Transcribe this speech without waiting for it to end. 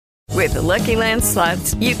With the Lucky Land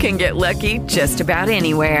Slots, you can get lucky just about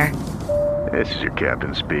anywhere. This is your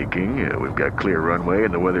captain speaking. We've got clear runway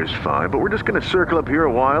and the weather's fine, but we're just going to circle up here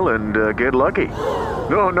a while and get lucky.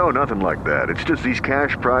 No, nothing like that. It's just these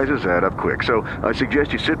cash prizes add up quick. So I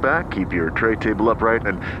suggest you sit back, keep your tray table upright,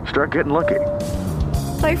 and start getting lucky.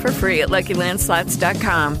 Play for free at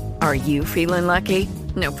LuckyLandSlots.com. Are you feeling lucky?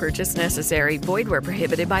 No purchase necessary. Void where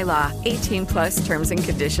prohibited by law. 18 plus terms and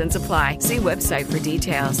conditions apply. See website for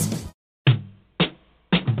details.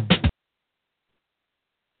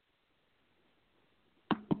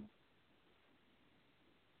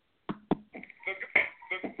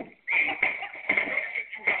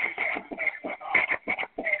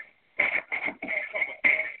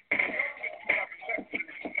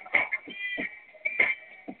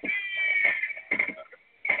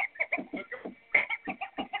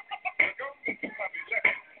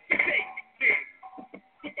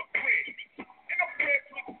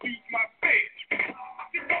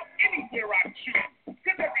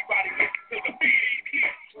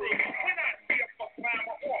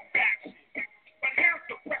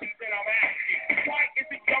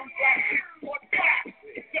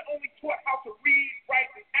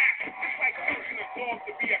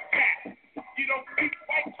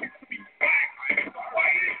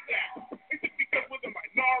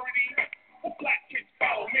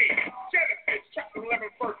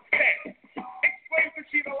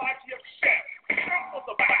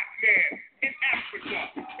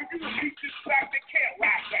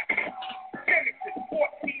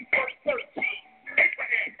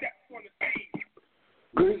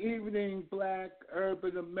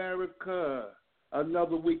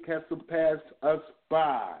 Another week has surpassed us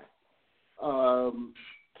by.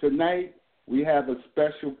 Tonight we have a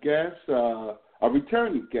special guest, a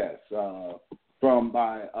returning guest from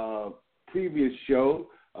my previous show.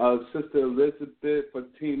 Sister Elizabeth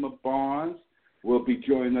Fatima Barnes will be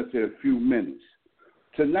joining us in a few minutes.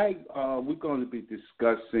 Tonight we're going to be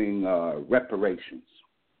discussing reparations.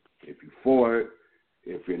 If you're for it,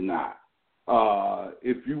 if you're not.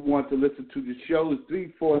 If you want to listen to the show, it's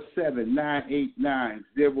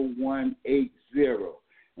 347-989-0180.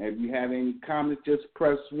 And if you have any comments, just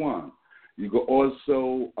press 1. You can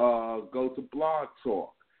also go to Blog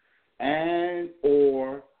Talk and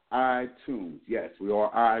or iTunes. Yes, we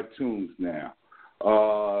are iTunes now.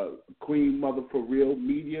 Queen Mother for Real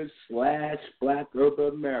Media / Black Urban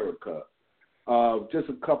America. Just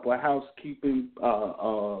a couple of housekeeping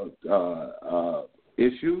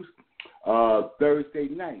issues. Thursday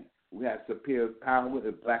night, we have Superior Power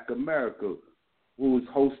in Black America, who is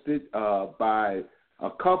hosted by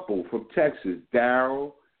a couple from Texas,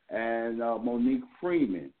 Daryl and Monique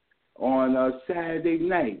Freeman. On Saturday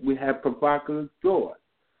night, we have Provocative Thought,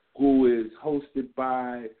 who is hosted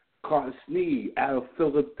by Carl Sneed out of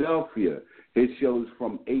Philadelphia. His show is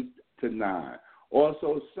from 8 to 9.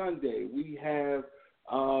 Also Sunday, we have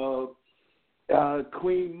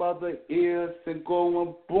Queen Mother Ear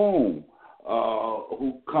Singoma Boom,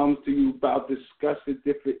 who comes to you about discussing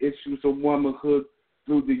different issues of womanhood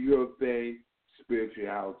through the Yoruba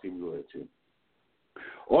spirituality religion.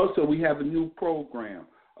 Also, we have a new program,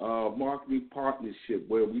 Marketing Partnership,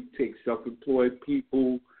 where we take self-employed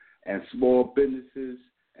people and small businesses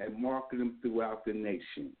and market them throughout the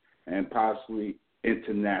nation and possibly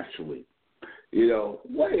internationally. You know,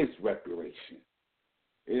 what is reparation?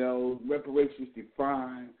 You know, reparations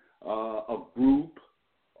define a group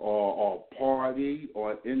or party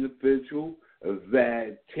or individual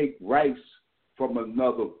that take rights from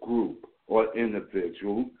another group or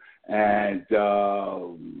individual, and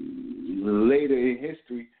later in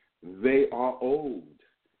history, they are owed,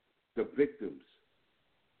 the victims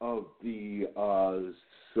of the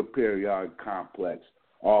superiority complex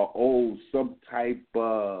are owed some type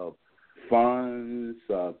of funds,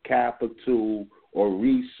 capital, or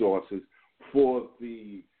resources for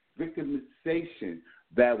the victimization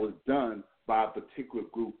that was done by a particular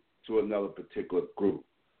group to another particular group.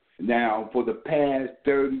 Now, for the past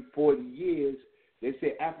 30, 40 years, they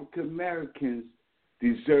say African Americans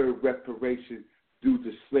deserve reparations due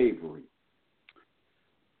to slavery.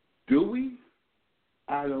 Do we?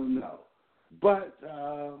 I don't know. But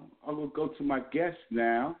I'm going to go to my guest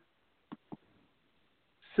now.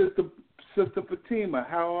 Sister Fatima,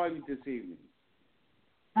 how are you this evening?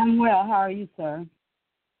 I'm well. How are you, sir?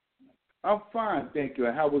 I'm fine, thank you.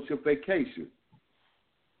 How was your vacation?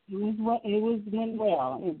 Went well. It was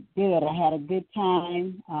good. I had a good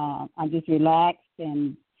time. I just relaxed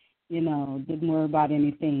and, didn't worry about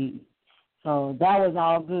anything. So that was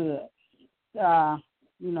all good.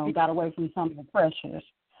 Got away from some of the pressures.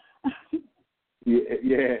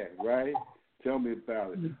 yeah, right. Tell me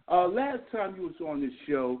about it. Last time you was on this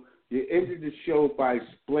show, you ended the show by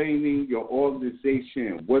explaining your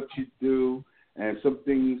organization, what you do, and some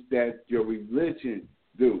things that your religion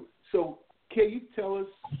do. So can you tell us,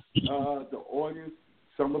 the audience,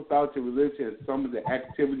 some about your religion and some of the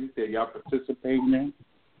activities that y'all participating in?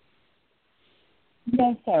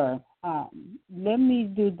 Yes, sir. Let me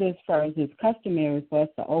do this first. It's customary for us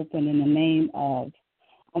to open in the name of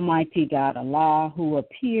Almighty God Allah, who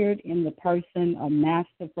appeared in the person of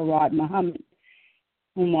Master Farad Muhammad,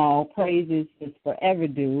 whom all praises is forever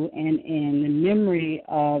due, and in the memory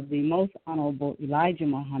of the most honorable Elijah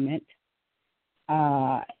Muhammad,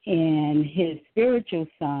 and his spiritual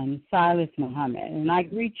son, Silas Muhammad. And I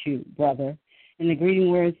greet you, brother. In the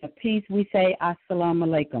greeting words of peace, we say, Assalamu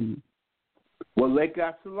alaikum. Well,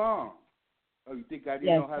 alaikum assalam. Oh, you think I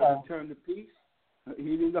didn't know how to return the peace?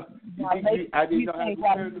 You didn't know? I didn't know how to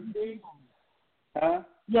return the peace? Huh?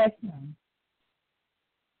 Yes, sir.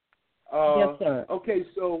 Yes, sir. Okay,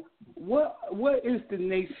 so what is the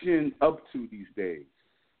nation up to these days?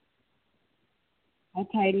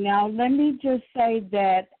 Okay, now let me just say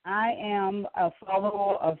that I am a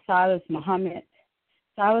follower of Silas Muhammad.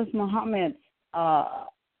 Silas Muhammad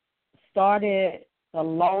started the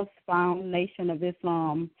Lost Found Nation of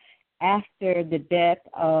Islam after the death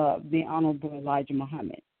of the Honorable Elijah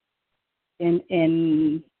Muhammad.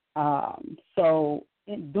 So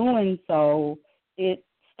in doing so, it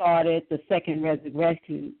started the Second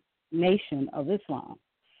Resurrection Nation of Islam.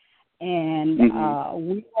 And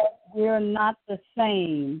we're not the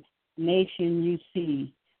same nation you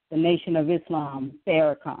see, the Nation of Islam,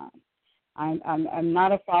 Farrakhan. I'm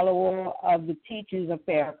not a follower of the teachings of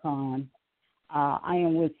Farrakhan. I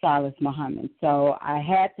am with Silas Muhammad. So I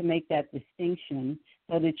had to make that distinction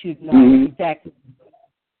so that you know exactly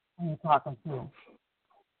who you're talking to.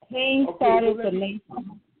 He started the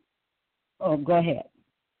nation. Oh, go ahead.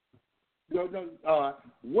 No.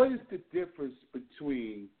 What is the difference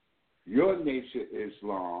between your Nation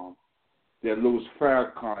Islam, the Louis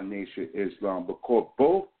Farrakhan Nation Islam? Because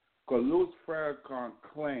Louis Farrakhan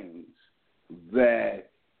claims that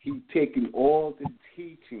he's taken all the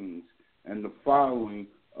teachings and the following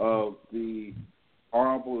of the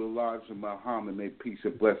Honorable Elijah Muhammad, may peace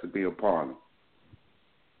and blessing be upon him.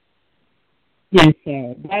 Yes,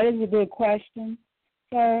 sir. That is a good question,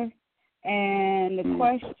 sir. And the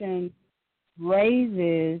question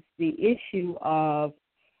raises the issue of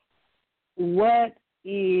what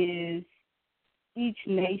is each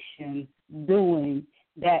nation doing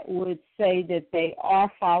that would say that they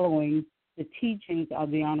are following the teachings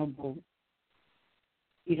of the Honorable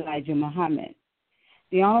Elijah Muhammad.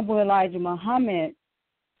 The Honorable Elijah Muhammad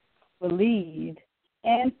believed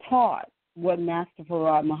and taught what Master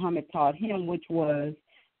Farad Muhammad taught him, which was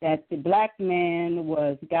that the black man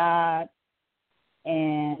was God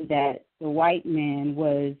and that the white man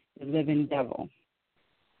was the living devil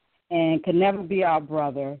and could never be our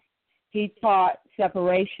brother. He taught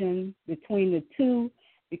separation between the two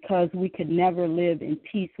because we could never live in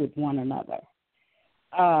peace with one another.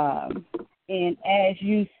 And as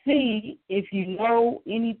you see, if you know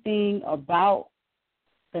anything about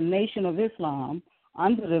the Nation of Islam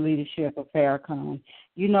under the leadership of Farrakhan,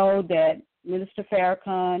 you know that Minister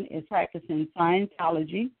Farrakhan is practicing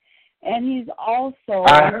Scientology, and he's also...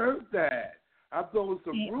 I heard that. I thought it was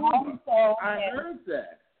a rumor. I heard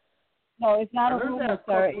that. No, it's not a rumor,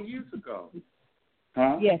 sir. A couple years ago.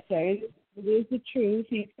 Huh? Yes, sir. It is the truth.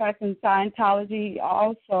 He's practicing Scientology. He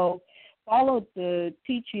also followed the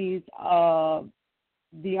teachings of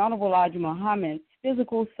the Honorable Elijah Muhammad's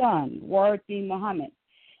physical son, Waradim Muhammad.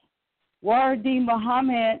 Waradim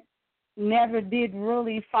Muhammad never did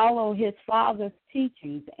really follow his father's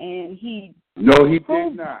teachings, and he... No, he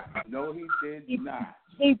did not.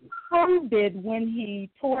 He proved it when he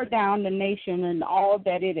tore down the nation and all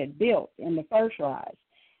that it had built in the first rise.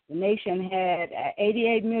 The nation had an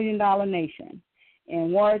 $88 million nation.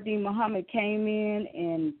 And Waradim Muhammad came in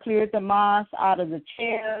and cleared the mosque out of the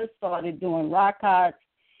chairs, started doing rakats.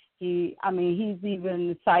 He's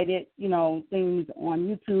even cited, things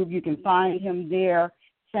on YouTube. You can find him there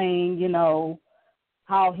saying,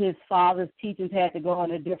 how his father's teachings had to go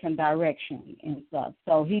in a different direction and stuff.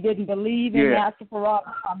 So he didn't believe in Master Farad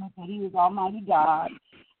Muhammad, that he was Almighty God,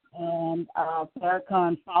 and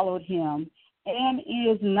Farrakhan followed him and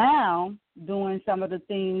is now doing some of the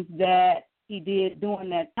things that he did during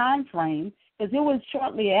that time frame, because it was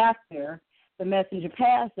shortly after the messenger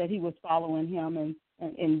passed that he was following him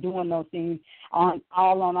and doing those things on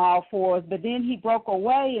all fours. But then he broke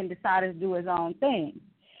away and decided to do his own thing.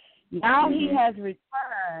 Now he has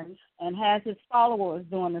returned and has his followers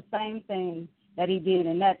doing the same thing that he did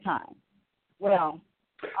in that time. Well,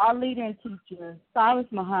 our leader and teacher, Silas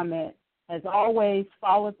Muhammad, has always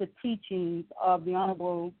followed the teachings of the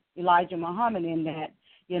Honorable Elijah Muhammad in that,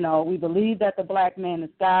 we believe that the black man is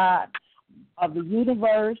God of the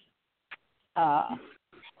universe,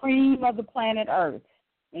 cream of the planet Earth.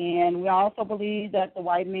 And we also believe that the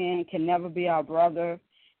white man can never be our brother.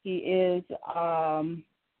 He is,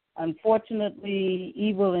 unfortunately,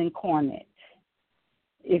 evil incarnate,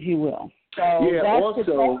 if you will. So that's also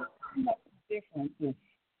the difference.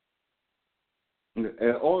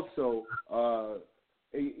 And also,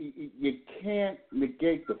 you can't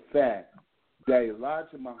negate the fact that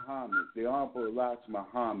Elijah Muhammad, the Honorable Elijah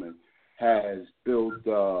Muhammad, has built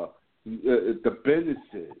the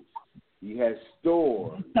businesses. He has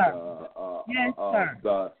stores. Yes,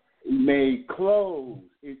 sir. He made clothes.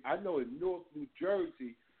 I know in North New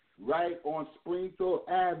Jersey, right on Springfield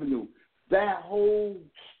Avenue, that whole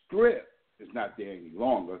strip is not there any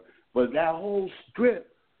longer, but that whole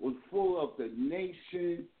strip was full of the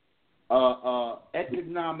nation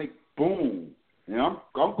economic boom. And I'm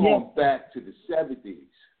going back to the 70s.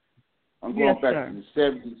 I'm going back to the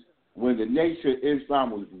 70s when the Nation of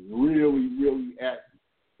Islam was really, really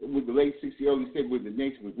with the late 60s, early 70s, when the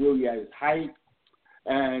nation was really at its height.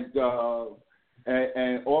 And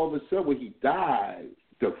all of a sudden when he died,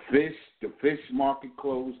 the fish market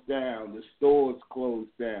closed down, the stores closed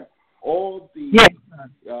down. All the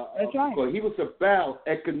that's right. But he was about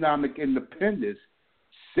economic independence,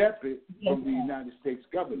 separate from the United States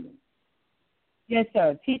government. Yes,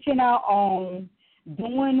 sir. Teaching our own,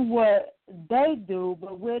 doing what they do,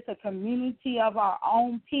 but with a community of our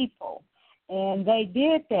own people. And they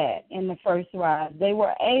did that in the first rise. They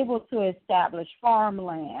were able to establish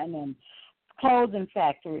farmland and clothing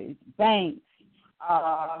factories, banks,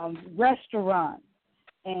 restaurants,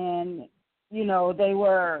 and they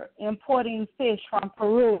were importing fish from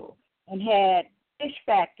Peru and had fish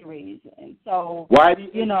factories. And so, why the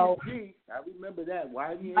H&G? I remember that.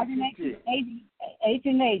 Why the H&G?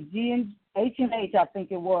 H&H, I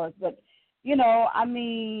think it was. But,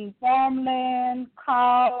 farmland,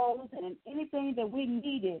 cows, and anything that we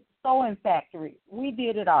needed, sewing factory, we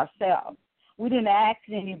did it ourselves. We didn't ask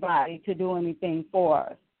anybody to do anything for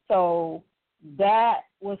us. So that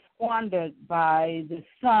was squandered by the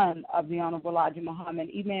son of the Honorable Elijah Muhammad,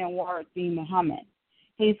 Imam Ward bin Muhammad.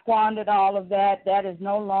 He squandered all of that. That is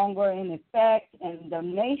no longer in effect. And the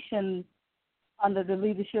nation, under the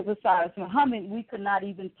leadership of Silas Muhammad, we could not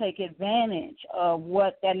even take advantage of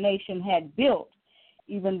what that nation had built,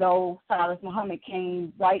 even though Silas Muhammad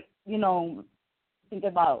came right, think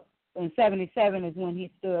about in 77 is when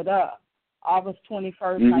he stood up, August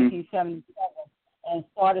 21st, 1977. And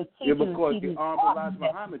started teaching. Yeah, because the Honorable Elijah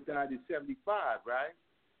Muhammad died in 75, right?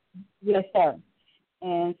 Yes, sir.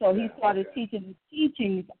 And so he started teaching the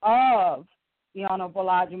teachings of the Honorable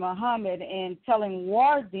Elijah Muhammad and telling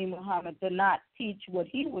Ward bin Muhammad to not teach what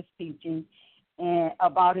he was teaching and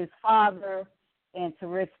about his father and to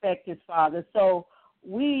respect his father. So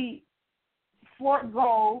we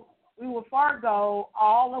will forego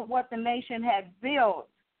all of what the nation had built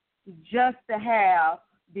just to have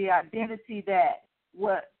the identity that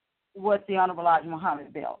what the Honorable Elijah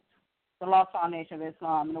Muhammad built, the Lost Foundation of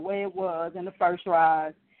Islam, and the way it was in the first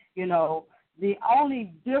rise. The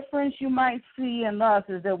only difference you might see in us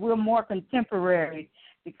is that we're more contemporary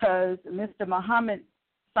because Mr. Muhammad,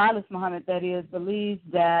 Silas Muhammad, that is, believes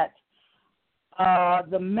that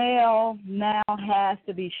the male now has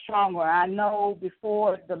to be stronger. I know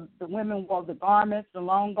before the women wore the garments, the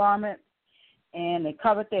long garments, and they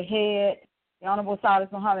covered their head. The Honorable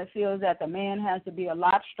Silas Muhammad feels that the man has to be a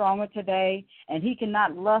lot stronger today, and he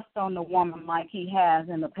cannot lust on the woman like he has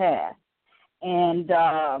in the past. And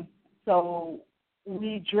so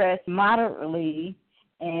we dress moderately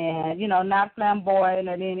and, not flamboyant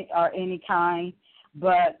or any kind,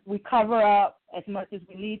 but we cover up as much as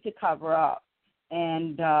we need to cover up.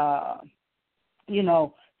 And,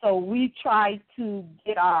 so we try to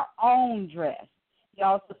get our own dress. He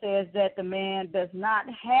also says that the man does not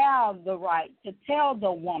have the right to tell the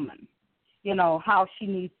woman, how she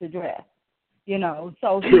needs to dress.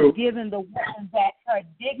 So he's giving the woman back her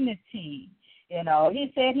dignity.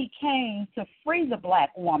 He said he came to free the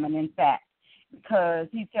black woman, in fact, because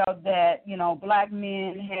he felt that, black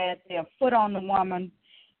men had their foot on the woman's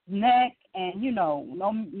neck and,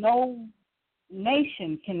 no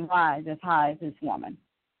nation can rise as high as this woman.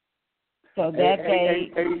 So that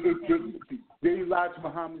day... Elijah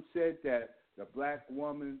Muhammad said that the black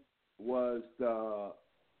woman was the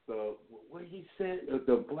what he said?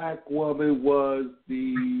 The black woman was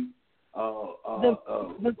the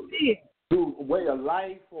way of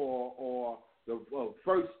life, or the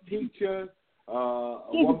first teacher. A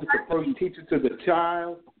woman's the first teacher to the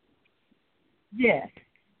child? Yes.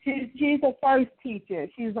 She's the first teacher.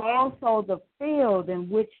 She's also the field in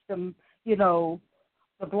which the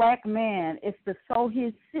black man is to sow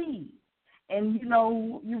his seed. And,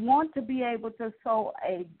 you want to be able to sow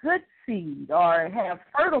a good seed or have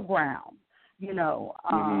fertile ground,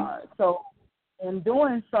 So in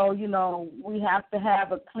doing so, we have to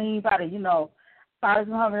have a clean body. Silas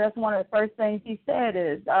Muhammad, that's one of the first things he said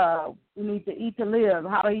is we need to eat to live,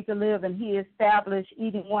 how to eat to live, and he established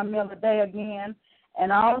eating one meal a day again,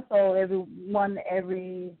 and also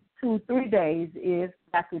every 2-3 days if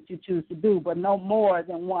that's what you choose to do, but no more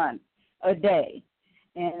than one a day.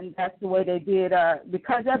 And that's the way they did,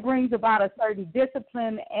 because that brings about a certain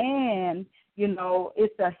discipline and,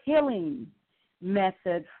 it's a healing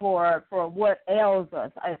method for what ails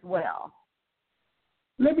us as well.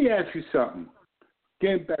 Let me ask you something.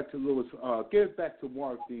 Getting back to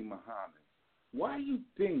Ward-D Muhammad. Why do you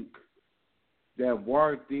think that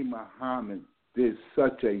Ward-D Muhammad did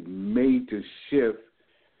such a major shift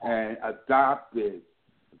and adopted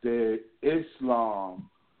the Islam,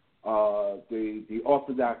 the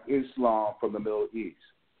Orthodox Islam from the Middle East?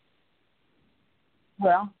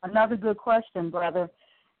 Well, another good question, brother.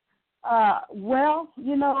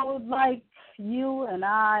 Like you and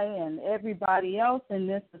I and everybody else in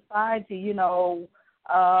this society,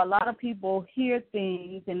 a lot of people hear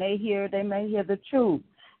things and they may hear the truth.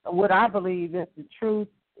 What I believe is the truth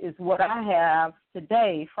is what I have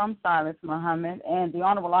today from Silas Muhammad and the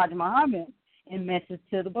Honorable Elijah Muhammad in Message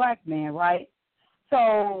to the Black Man, right?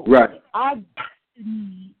 So right. Our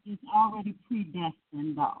destiny is already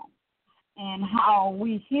predestined, though. And how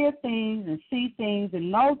we hear things and see things and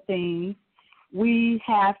know things, we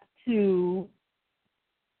have to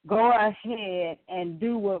go ahead and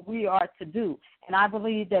do what we are to do. And I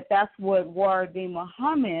believe that that's what Ward-D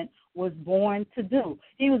Muhammad was born to do.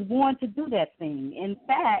 He was born to do that thing. In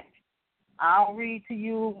fact, I'll read to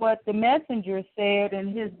you what the messenger said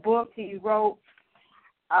in his book. He wrote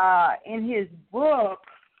in his book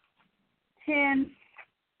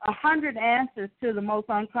 100 answers to the most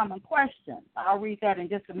uncommon questions. I'll read that in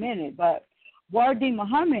just a minute. But Ward-D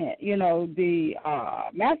Muhammad, the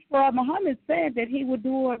Master Muhammad said that he would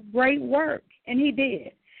do a great work, and he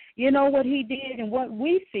did. You know what he did and what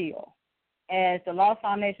we feel as the Lost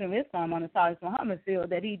Foundation of Islam on the Silas Muhammad feel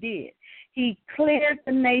that he did. He cleared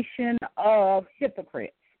the nation of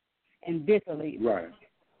hypocrites and disbelievers. Right.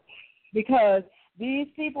 Because these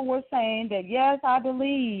people were saying that, yes, I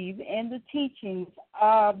believe in the teachings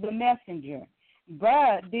of the messenger,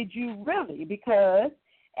 but did you really? Because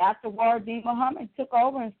after Ward-D Muhammad took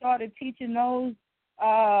over and started teaching those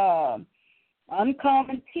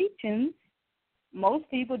uncommon teachings, most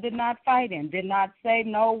people did not fight him, did not say,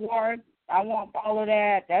 no, Ward, I won't follow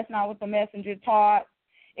that. That's not what the messenger taught.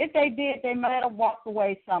 If they did, they might have walked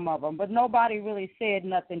away, some of them, but nobody really said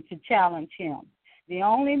nothing to challenge him. The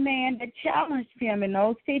only man that challenged him in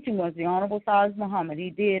those teachings was the Honorable Silas Muhammad. He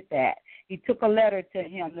did that. He took a letter to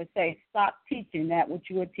him to say, stop teaching that what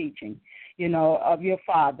you are teaching, of your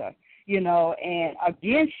father, and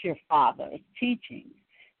against your father's teachings.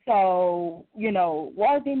 So,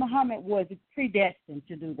 Ward-D Muhammad was predestined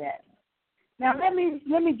to do that. Now, let me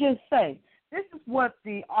just say, this is what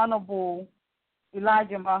the Honorable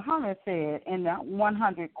Elijah Muhammad said in the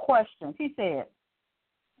 100 questions. He said,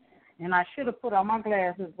 and I should have put on my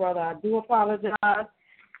glasses, brother. I do apologize.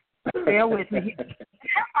 Bear with me.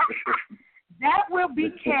 That will be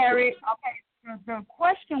carried. Okay, the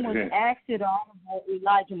question was asked to the Honorable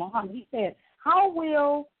Elijah Muhammad. He said, how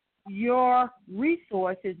will your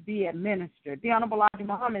resources be administered? The Honorable Elijah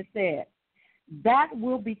Muhammad said, that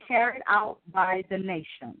will be carried out by the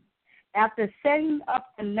nation. After setting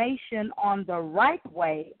up the nation on the right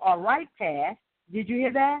way or right path, did you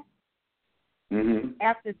hear that? Mm-hmm.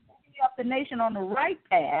 After setting up the nation on the right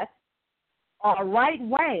path or right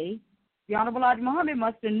way, the Honorable Elijah Muhammad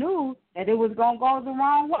must have knew that it was going to go the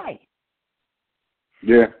wrong way.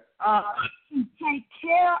 Yeah. To take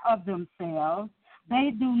care of themselves,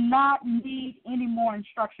 they do not need any more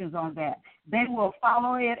instructions on that. They will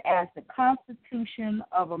follow it as the Constitution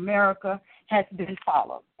of America has been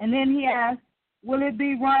followed. And then he asked, will it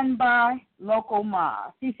be run by local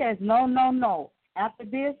mobs? He says, no. After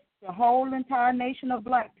this, the whole entire nation of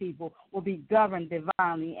black people will be governed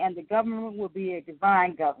divinely, and the government will be a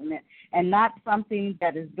divine government and not something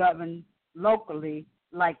that is governed locally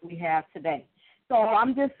like we have today. So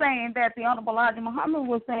I'm just saying that the Honorable Elijah Muhammad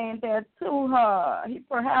was saying that to her. He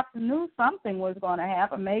perhaps knew something was going to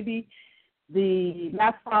happen. Maybe the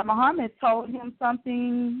Master Muhammad told him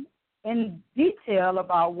something in detail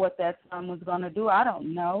about what that son was going to do. I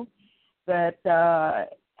don't know. But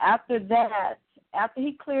after that, after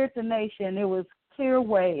he cleared the nation, it was clear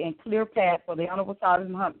way and clear path for the Honorable Saudi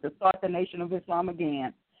Muhammad to start the Nation of Islam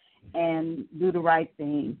again and do the right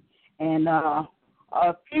thing. And a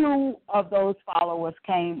few of those followers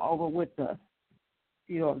came over with us,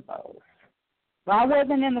 few of those. But I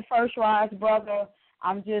wasn't in the first rise, brother.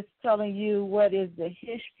 I'm just telling you what is the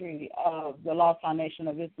history of the Lost Foundation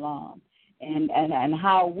of Islam and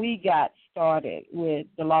how we got started with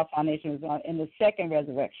the Lost Foundation of Islam in the second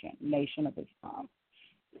resurrection, Nation of Islam.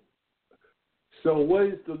 So what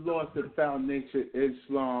is the Lost Foundation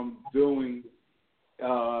Islam doing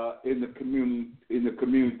in the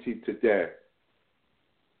community today?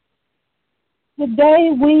 Today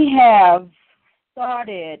we have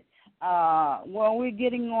started, we're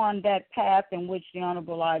getting on that path in which the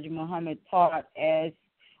Honorable Elijah Muhammad taught, as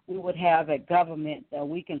we would have a government that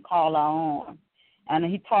we can call our own. And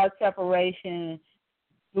he taught separation,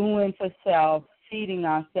 doing for self, feeding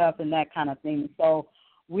ourselves, and that kind of thing. So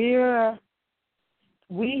we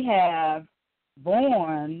have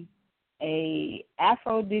born a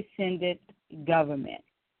Afro-descended government.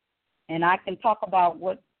 And I can talk about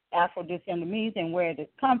what Afro-descended means and where it has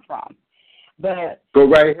come from. But Go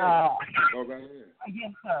right ahead.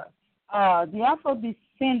 Yes, sir. The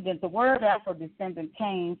Afro-descendant, the word Afro-descendant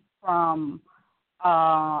came from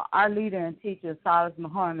our leader and teacher, Silas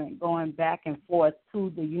Muhammad, going back and forth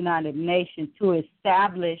to the United Nations to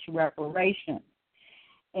establish reparations.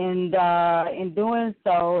 And in doing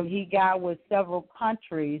so, he got with several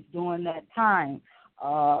countries during that time,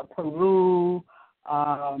 Peru,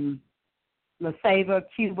 La Ceiba,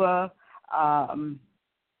 Cuba,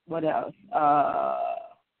 what else?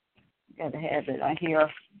 Got to have it on here.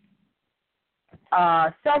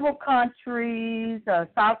 Several countries,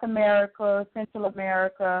 South America, Central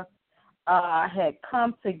America, had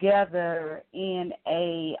come together in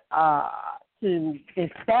to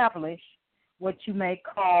establish what you may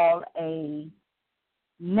call a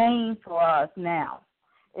name for us now.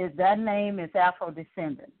 That name is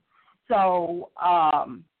Afro-descendant. So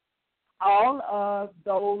all of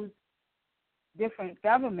those different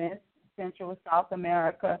governments, Central and South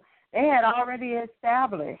America, they had already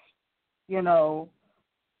established,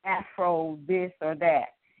 Afro this or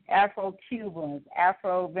that, Afro-Cubans,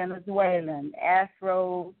 Afro-Venezuelan,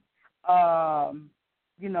 Afro,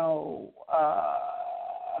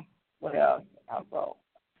 what else? Afro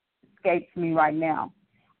escapes me right now.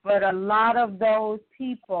 But a lot of those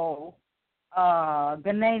people,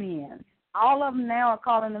 Ghanaians, all of them now are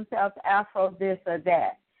calling themselves Afro this or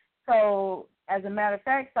that. So, as a matter of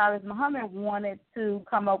fact, Silas Muhammad wanted to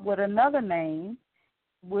come up with another name,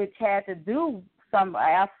 which had to do some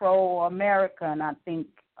Afro-American, I think,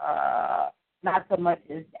 not so much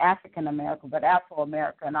as African-American, but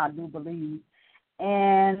Afro-American, I do believe.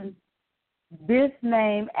 And this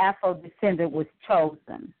name, Afro-descendant, was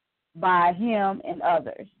chosen by him and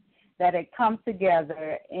others that had come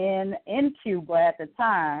together in Cuba at the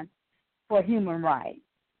time for human rights.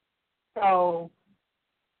 So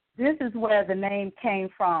this is where the name came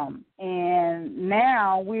from. And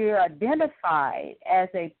now we're identified as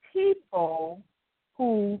a people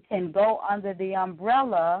who can go under the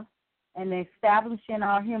umbrella and establishing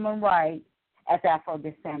our human rights as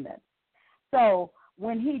Afro-descendants. So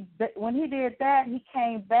when he did that, he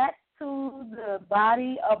came back to the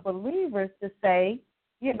body of believers to say,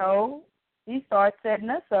 he started setting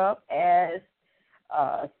us up as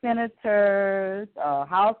senators,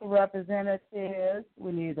 House of Representatives.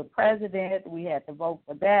 We needed a president. We had to vote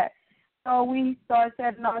for that. So we started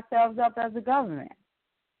setting ourselves up as a government.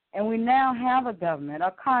 And we now have a government,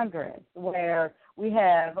 a Congress, where we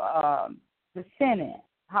have the Senate,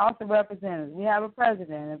 House of Representatives. We have a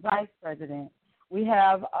president, a vice president. We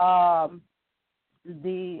have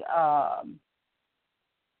the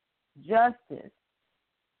Justice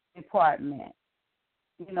Department.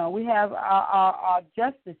 We have our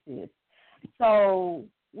justices. So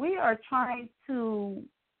we are trying to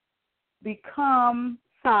become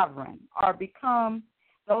sovereign or become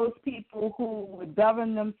those people who would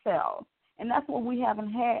govern themselves. And that's what we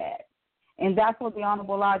haven't had. And that's what the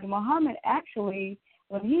Honorable Elijah Muhammad actually,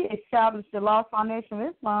 when he established the Lost Foundation of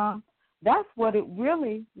Islam, that's what it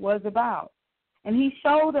really was about. And he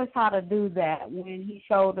showed us how to do that when he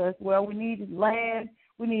showed us, we needed land,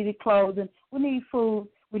 we needed clothing, we need food,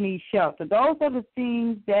 we need shelter. Those are the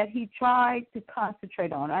things that he tried to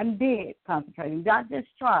concentrate on and did concentrate on, not just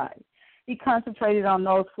tried. He concentrated on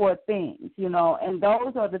those 4 things, and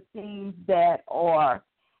those are the things that are,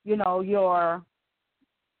 your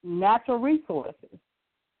natural resources.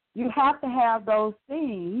 You have to have those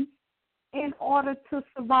things in order to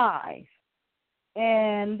survive.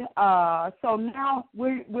 And so now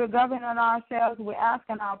we're governing ourselves. We're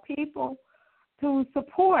asking our people to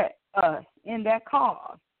support us in that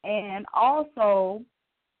cause, and also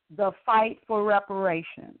the fight for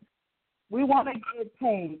reparations. We want to get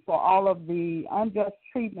paid for all of the unjust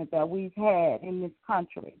treatment that we've had in this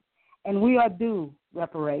country, and we are due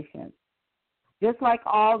reparations, just like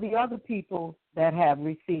all the other people that have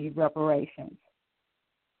received reparations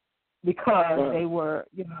because they were,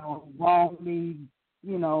 wrongly,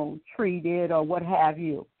 treated or what have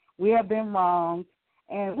you. We have been wronged,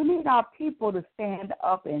 and we need our people to stand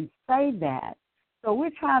up and say that. So we're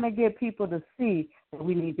trying to get people to see that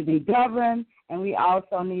we need to be governed, and we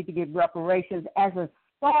also need to get reparations as a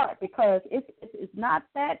start, because it's not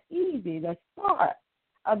that easy to start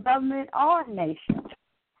a government or a nation.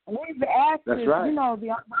 And we've asked, That's right.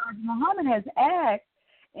 the Muhammad has asked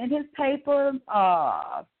in his paper,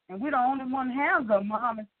 and we're the only one who has them,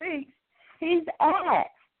 Muhammad Speaks, he's asked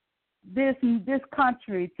this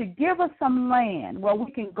country to give us some land where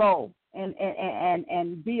we can go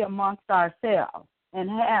and be amongst ourselves and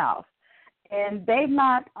have. And they've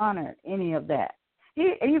not honored any of that.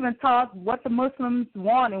 He even taught what the Muslims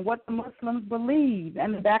want and what the Muslims believe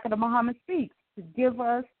in the back of the Muhammad Speaks, to give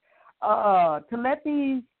us, to let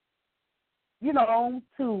these,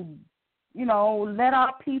 let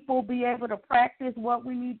our people be able to practice what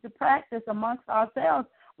we need to practice amongst ourselves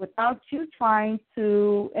without you trying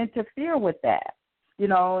to interfere with that.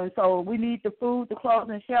 And so we need the food, the clothes,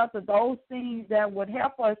 and shelter, those things that would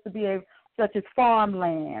help us to be able, such as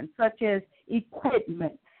farmland, such as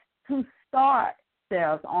equipment, to start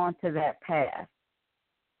ourselves onto that path.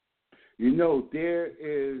 There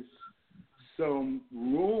is some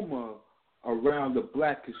rumor around the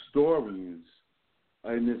black historians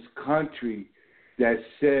in this country that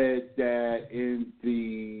said that in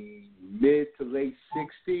the mid to late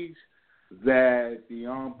 60s that the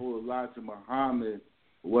Honorable Elijah Muhammad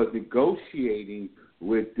was negotiating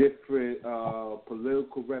with different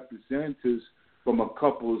political representatives from a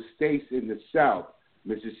couple of states in the South,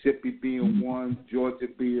 Mississippi being one, Georgia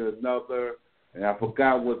being another, and I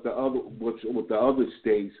forgot what the other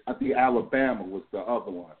states. I think Alabama was the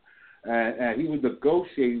other one. And he was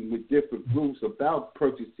negotiating with different groups about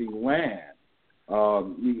purchasing land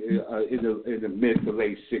in the mid to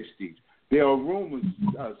late 60s. There are rumors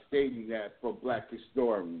stating that from black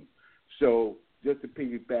historians. So just to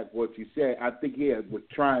piggyback what you said, I think he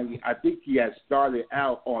has started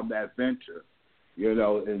out on that venture,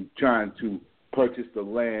 and trying to purchase the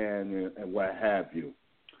land and what have you.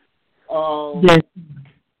 Yes.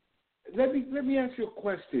 Let me ask you a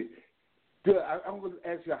question. I'm going to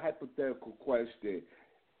ask you a hypothetical question.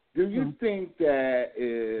 Do you think that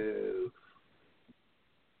if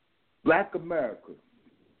Black America,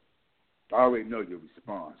 I already know your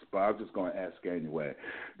response, but I'm just going to ask anyway.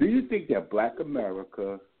 Do you think that if Black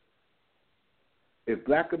America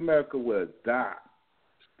would adopt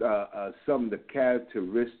some of the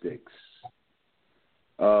characteristics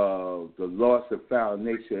of the lost and found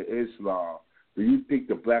nation of Islam, do you think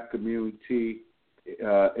the black community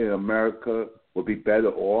in America will be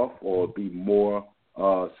better off or be more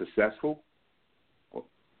successful?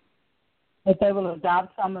 If they will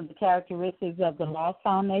adopt some of the characteristics of the lost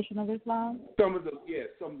foundation of Islam? Some of the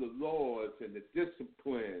laws and the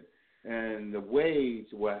discipline and the ways,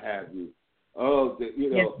 what have you, of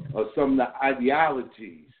some of the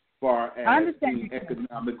ideologies, far as being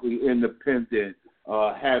economically independent,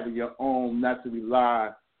 having your own, not to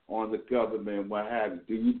rely on the government, what have you.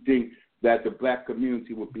 Do you think that the black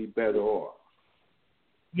community would be better off?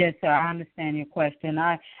 Yes, sir. I understand your question.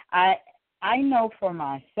 I know for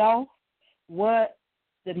myself what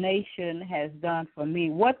the nation has done for me,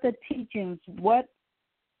 what the teachings, what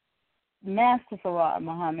Master Farad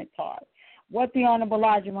Muhammad taught, what the Honorable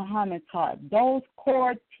Elijah Muhammad taught, those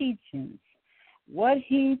core teachings, what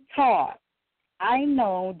he taught, I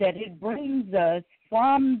know that it brings us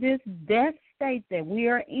from this death state that we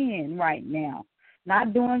are in right now,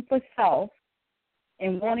 not doing for self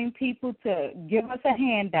and wanting people to give us a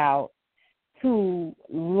handout, to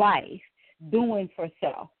life, doing for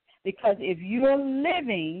self. Because if you're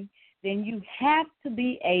living, then you have to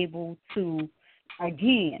be able to,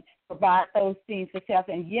 again, provide those things for self.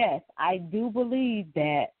 And yes, I do believe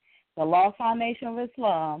that the Lost Foundation of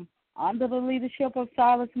Islam, under the leadership of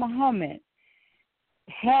Silas Muhammad,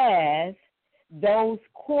 has those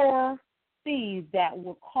core things that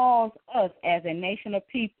will cause us as a nation of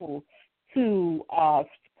people to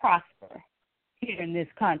prosper here in this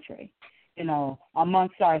country,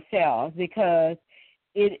 amongst ourselves, because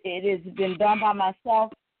it has been done by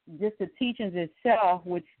myself, just the teachings itself,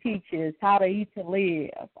 which teaches how to eat to live,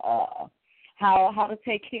 how to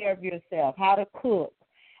take care of yourself, how to cook,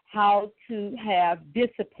 how to have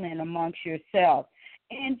discipline amongst yourself,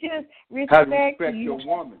 and just respect, how to respect your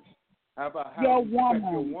woman. How about how your to respect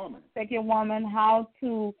woman. your woman? Respect your woman, how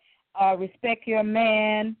to respect your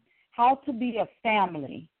man, how to be a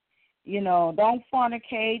family. Don't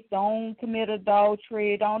fornicate, don't commit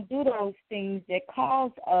adultery, don't do those things that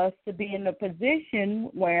cause us to be in a position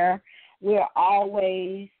where we're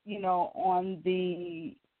always, on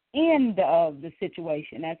the end of the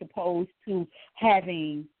situation as opposed to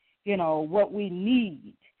having, what we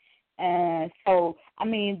need. And so,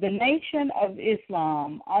 the Nation of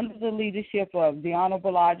Islam, under the leadership of the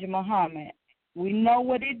Honorable Elijah Muhammad, we know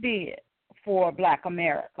what it did for Black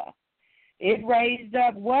America. It raised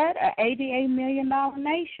up what? An $88 million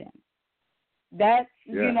nation. That's,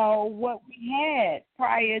 what we had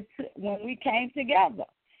prior to when we came together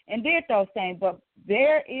and did those things. But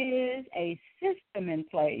there is a system in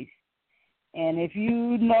place. And if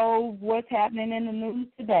you know what's happening in the news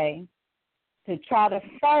today, to try to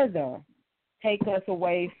further take us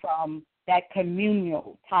away from that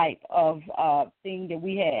communal type of thing that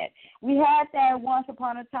we had. We had that once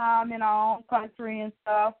upon a time in our own country and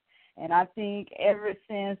stuff, and I think ever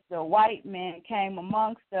since the white man came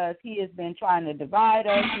amongst us, he has been trying to divide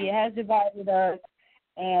us. He has divided us,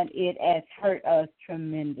 and it has hurt us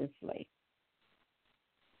tremendously.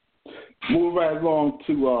 Move right along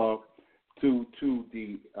to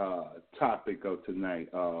the topic of tonight,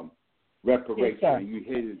 reparations. Yes, you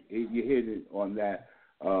hit it on that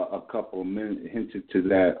a couple of minutes, hinted to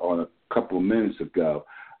that on a couple of minutes ago.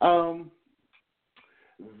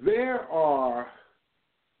 There are,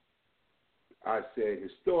 I say,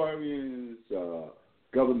 historians,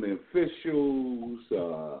 government officials,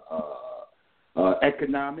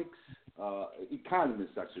 economics,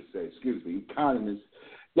 economists, I should say, economists,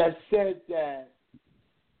 that said that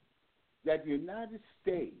the United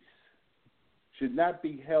States should not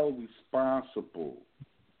be held responsible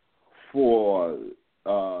for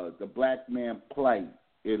the black man plight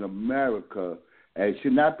in America, and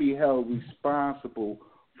should not be held responsible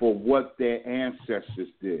for what their ancestors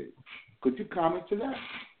did. Could you comment to that?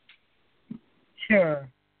 Sure.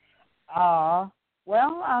 Well,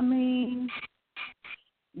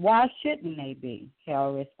 why shouldn't they be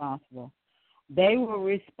held responsible? They were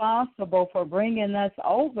responsible for bringing us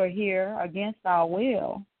over here against our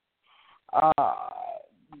will.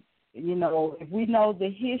 If we know the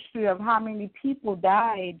history of how many people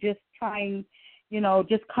died just coming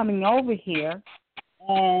over here,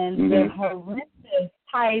 and the horrendous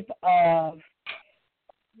type of,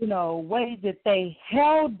 ways that they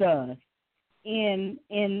held us in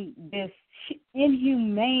this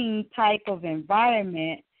inhumane type of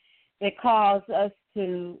environment that caused us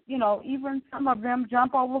to, even some of them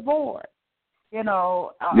jump overboard, in the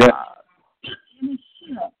ship.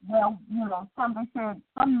 Well, somebody said,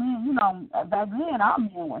 some men, back then our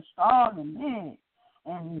men were strong and big.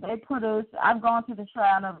 And they put us, I've gone to the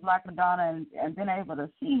Shrine of Black Madonna and been able to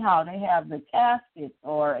see how they have the casket,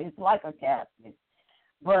 or it's like a casket,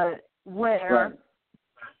 but where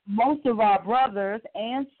most of our brothers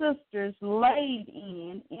and sisters laid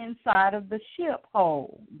inside of the ship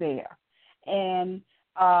hole there. And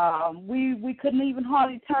we couldn't even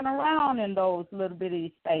hardly turn around in those little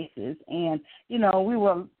bitty spaces. And, we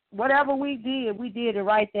were, whatever we did it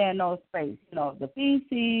right there in those spaces. The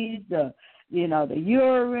feces, the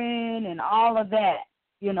urine and all of that,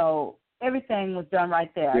 everything was done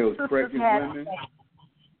right there. There was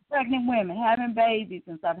pregnant women having babies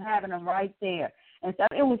and stuff, having them right there. And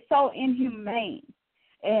stuff. It was so inhumane.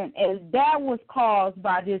 And that was caused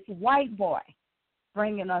by this white boy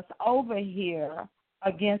bringing us over here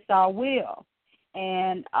against our will.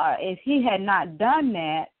 And if he had not done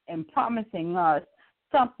that and promising us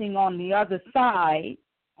something on the other side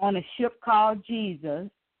on a ship called Jesus,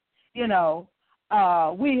 we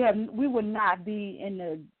would not be in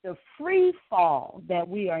the free fall that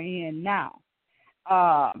we are in now.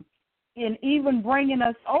 In even bringing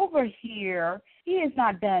us over here, he has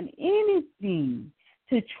not done anything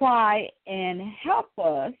to try and help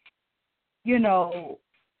us,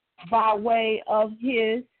 by way of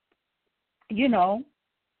his,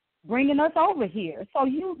 bringing us over here. So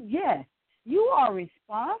you are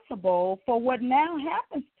responsible for what now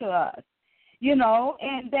happens to us.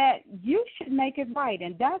 And that you should make it right.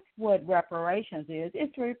 And that's what reparations is.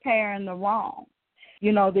 It's repairing the wrong,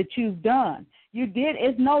 that you've done. You did.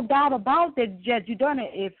 It's no doubt about that you done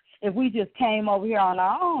it. If we just came over here on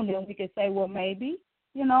our own, then we could say, well, maybe,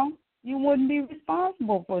 you wouldn't be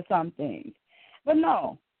responsible for some things. But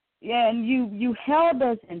no. Yeah, and you held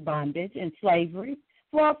us in bondage and slavery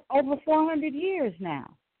for over 400 years now.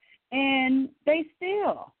 and they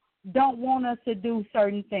still don't want us to do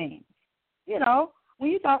certain things. You know,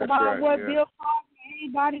 when you talk That's about right, what yeah. Bill Cosby,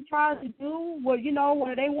 anybody tries to do, where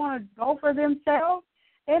they want to go for themselves,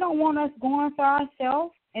 they don't want us going for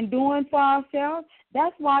ourselves and doing for ourselves.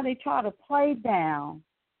 That's why they try to play down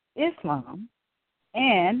Islam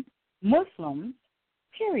and Muslims,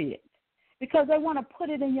 period, because they want to put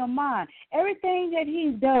it in your mind. Everything that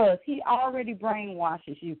he does, he already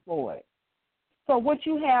brainwashes you for it. So what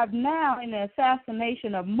you have now in the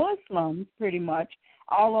assassination of Muslims, pretty much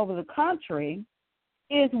all over the country,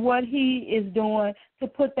 is what he is doing to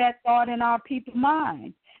put that thought in our people's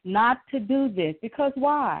minds, not to do this. Because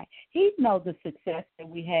why? He knows the success that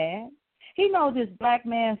we had. He knows this black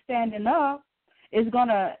man standing up is going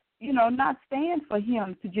to, not stand for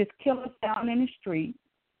him to just kill us down in the street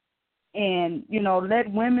and,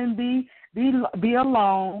 let women be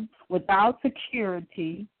alone without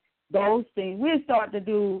security, those things. We'll start to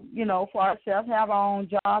do, for ourselves, have our own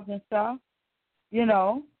jobs and stuff,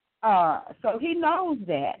 So he knows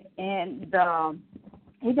that, and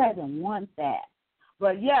he doesn't want that.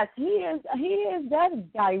 But yes, he is that is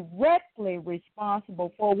directly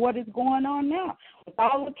responsible for what is going on now with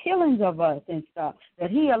all the killings of us and stuff. That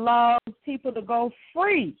he allows people to go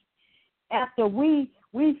free after we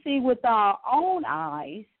see with our own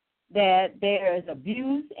eyes that there is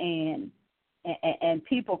abuse and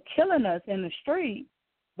people killing us in the street.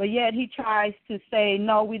 But yet he tries to say,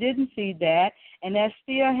 no, we didn't see that, and there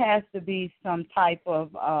still has to be some type of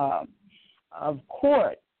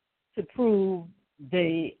court to prove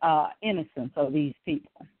the innocence of these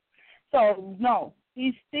people. So, no,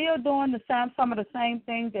 he's still doing some of the same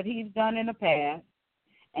things that he's done in the past,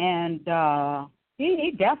 and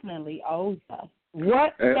he definitely owes us.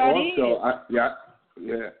 What and that also,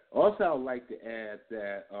 is. Also, I'd like to add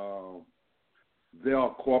that there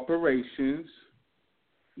are corporations,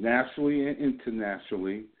 nationally and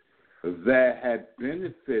internationally, that have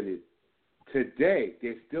benefited today.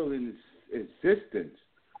 They're still in existence,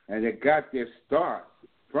 and they got their start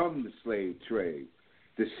from the slave trade,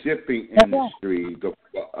 the shipping industry,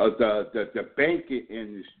 the banking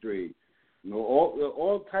industry,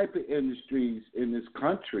 all type of industries in this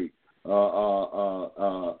country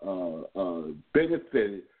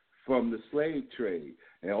benefited from the slave trade.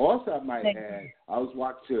 And also, I might add, I was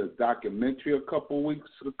watching a documentary a couple of weeks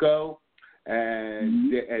ago,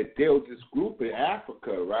 and there was this group in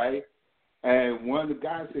Africa, right? And one of the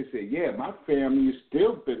guys, they said, yeah, my family is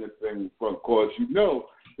still benefiting from, of course, the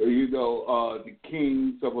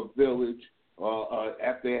kings of a village,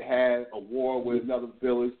 after they had a war with another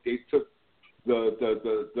village, they took their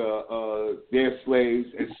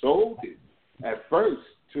slaves and sold it at first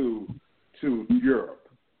to Europe.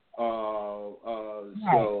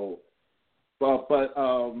 But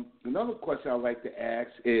another question I'd like to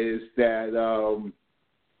ask is that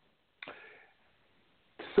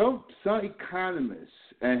some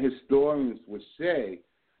economists and historians would say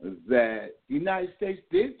that the United States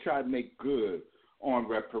did try to make good on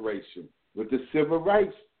reparation with the Civil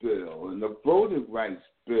Rights Bill and the Voting Rights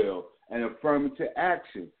Bill and affirmative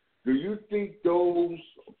action. Do you think those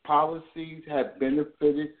policies have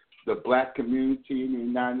benefited the black community in the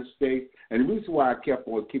United States? And the reason why I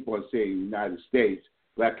keep on saying United States,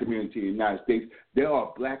 black community in the United States, there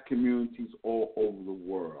are black communities all over the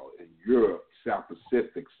world, in Europe, South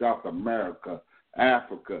Pacific, South America,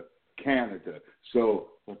 Africa, Canada. So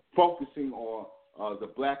focusing on the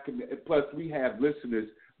black community, plus we have listeners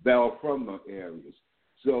that are from those areas.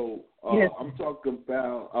 So I'm talking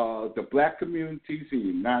about the black communities in the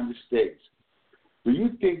United States. Do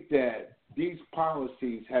you think that these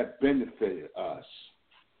policies have benefited us?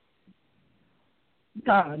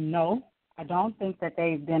 No, I don't think that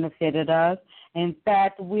they've benefited us. In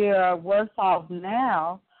fact, we're worse off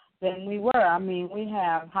now than we were. I mean, we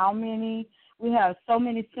have we have so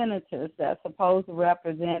many senators that are supposed to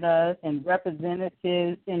represent us and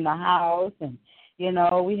representatives in the House, and,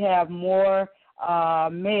 we have more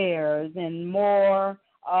mayors and more,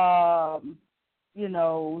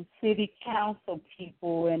 city council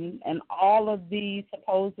people and all of these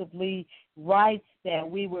supposedly rights that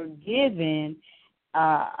we were given.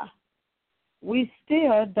 We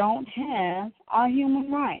still don't have our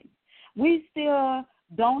human rights. We still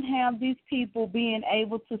don't have these people being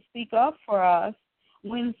able to speak up for us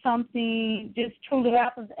when something just truly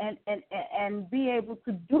happens and be able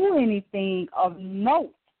to do anything of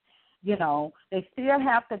note. They still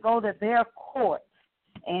have to go to their courts.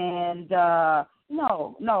 And,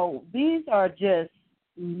 no, these are just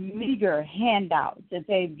meager handouts that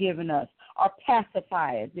they've given us, or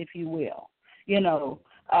pacifiers, if you will.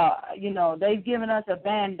 They've given us a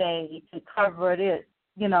Band-Aid to cover this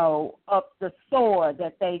up the sore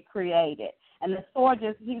that they created. And the sore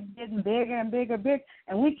just keeps getting bigger and bigger and bigger.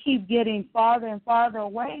 And we keep getting farther and farther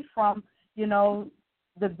away from,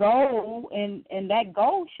 the goal. And that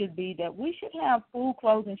goal should be that we should have food,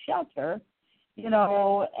 clothes, and shelter,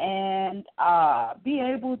 and be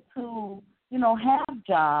able to, have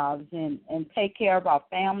jobs and take care of our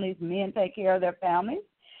families. Men take care of their families.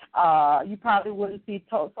 You probably wouldn't see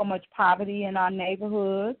so much poverty in our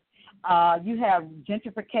neighborhoods. You have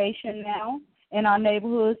gentrification now in our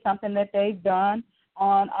neighborhoods, something that they've done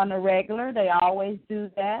on a regular. They always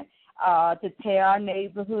do that to tear our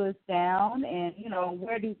neighborhoods down. And,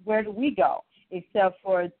 where do we go except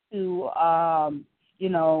for to,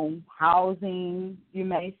 housing, you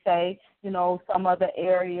may say, some other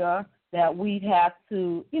area that we'd have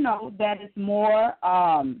to, that is more,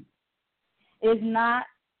 is not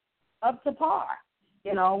up to par.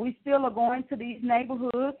 We still are going to these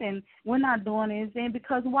neighborhoods, and we're not doing anything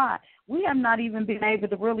because why? We have not even been able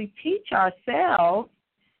to really teach ourselves,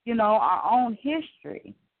 our own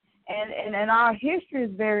history. And our history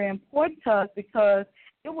is very important to us because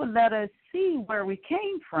it will let us see where we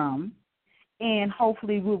came from, and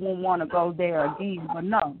hopefully we won't want to go there again. But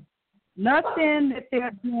no, nothing that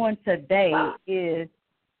they're doing today is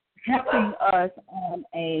helping us on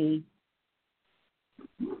any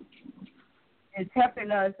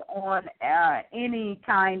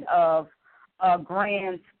kind of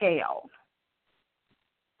grand scale,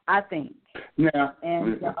 I think. Now,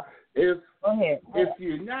 and, if go ahead. the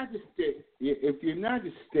United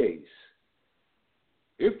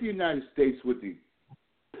States would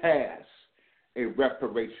pass a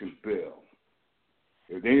reparation bill,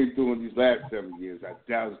 if they didn't do it in these last 7 years, I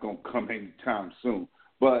doubt it's going to come anytime soon.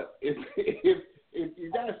 But if the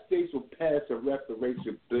United States would pass a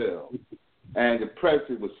reparation bill and the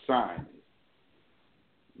president would sign it,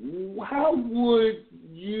 how would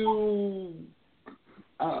you?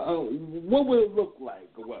 What would it look like?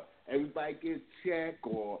 Or what? Everybody get a check,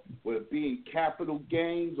 or would it be in capital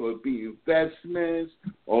gains, or would it be investments,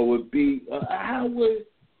 or would it be how would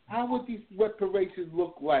these reparations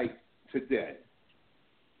look like today?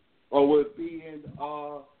 Or would it be in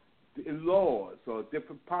laws or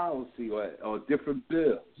different policy or different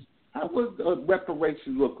bills? How would a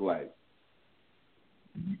reparation look like?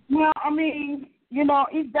 Well, I mean,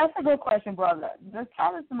 that's a good question, brother. The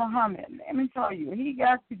Prophet Muhammad, let me tell you, he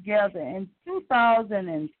got together in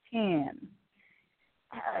 2010.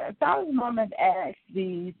 Prophet Muhammad asked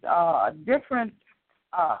these different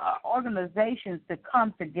organizations to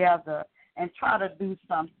come together and try to do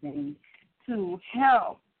something to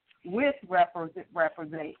help with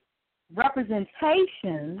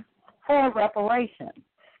representation for reparations.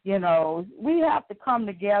 We have to come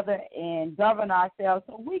together and govern ourselves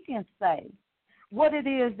so we can say what it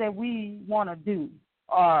is that we want to do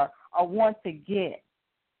or want to get.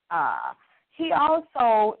 He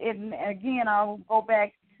also, and again, I'll go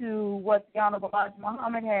back to what the Honorable Elijah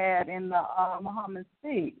Muhammad had in the Muhammad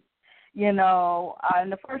speech. In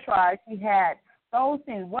the first rise, he had those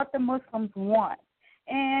things, what the Muslims want.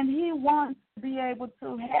 And he wants to be able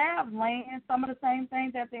to have land, some of the same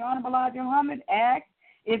things that the Honorable Elijah Muhammad asked,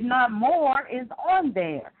 if not more, is on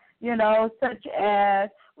there, such as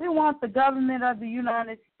we want the government of the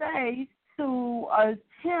United States to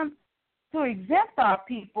attempt to exempt our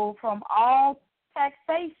people from all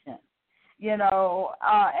taxation,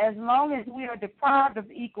 as long as we are deprived of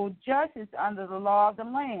equal justice under the law of the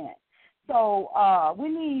land. So we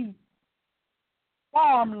need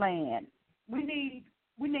farmland. We need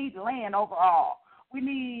land overall. We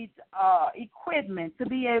need equipment to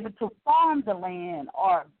be able to farm the land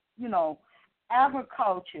or,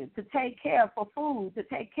 agriculture, to take care for food, to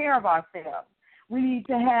take care of ourselves. We need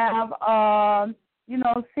to have,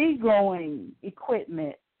 seed growing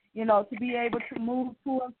equipment, to be able to move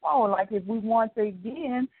to and fro. Like if we want to,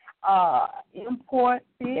 again, import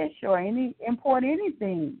fish or import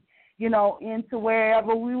anything, into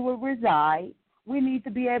wherever we will reside, we need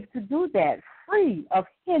to be able to do that free of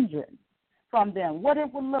hindrance from them. What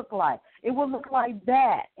it would look like? It would look like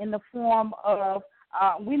that in the form of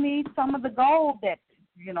we need some of the gold that,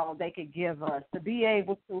 they could give us to be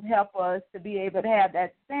able to help us to be able to have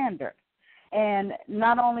that standard. And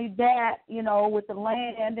not only that, with the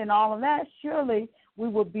land and all of that, surely we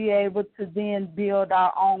would be able to then build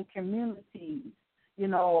our own communities,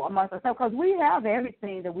 amongst ourselves, because we have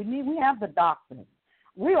everything that we need. We have the doctors.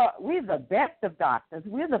 We're the best of doctors.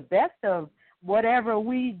 We're the best of whatever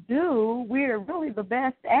we do. We're really the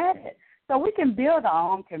best at it. So we can build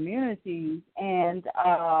our own communities, and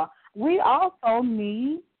we also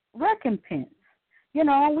need recompense. We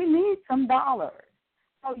need some dollars.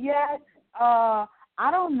 So yes, I I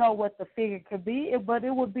don't know what the figure could be, but it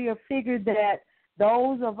would be a figure that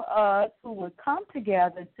those of us who would come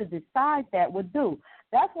together to decide that would do.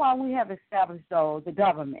 That's why we have established, though, the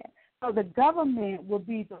government. So the government will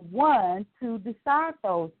be the one to decide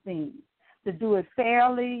those things, to do it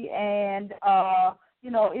fairly, and,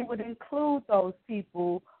 it would include those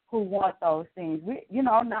people who want those things.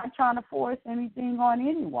 Not trying to force anything on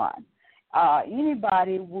anyone.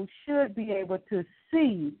 Anybody should be able to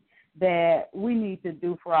see that we need to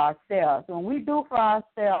do for ourselves. When we do for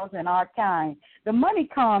ourselves and our kind, the money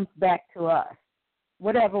comes back to us.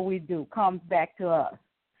 Whatever we do comes back to us.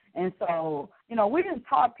 And so, we done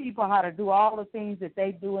taught people how to do all the things that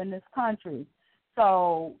they do in this country.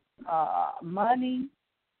 So money,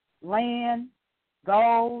 land,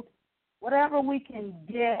 gold, whatever we can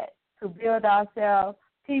get to build ourselves,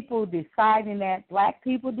 people deciding that, black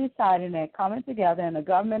people deciding that, coming together in a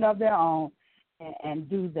government of their own and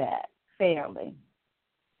do that fairly.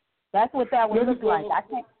 That's what that would look like. I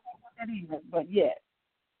can't say that either, but yes.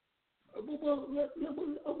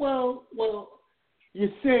 Well, you're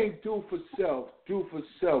saying do for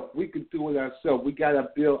self. We can do it ourselves. We got to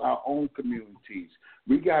build our own communities.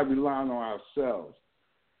 We got to rely on ourselves.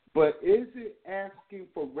 But is it asking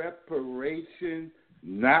for reparation,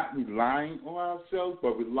 not relying on ourselves,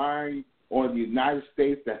 but relying on the United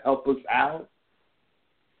States to help us out?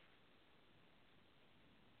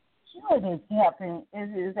 Sure, it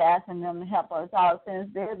is asking them to help us out, since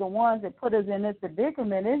they're the ones that put us in this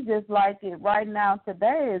predicament. It's just like it right now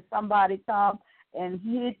today. If somebody comes and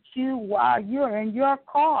hit you while you're in your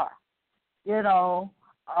car, you're going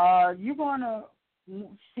to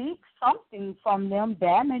seek something from them,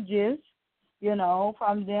 damages,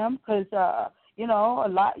 from them, because,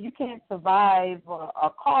 you can't survive a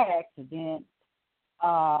car accident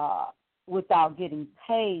without getting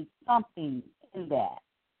paid something in that.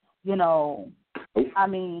 I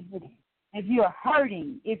mean, if you're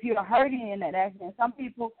hurting in that accident, some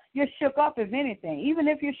people, you're shook up, if anything. Even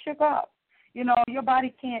if you're shook up, your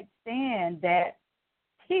body can't stand that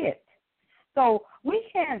hit. So we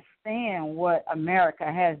can't stand what America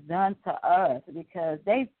has done to us, because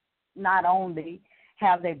they not only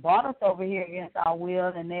have they brought us over here against our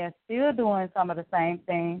will, and they're still doing some of the same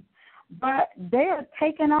things, but they're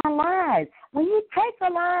taking our lives. When you take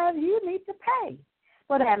a life, you need to pay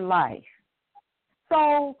for that life.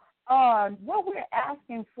 So what we're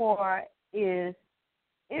asking for is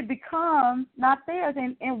it becomes not theirs,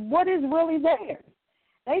 and what is really theirs?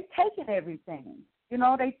 They've taken everything.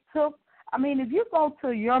 They took, if you go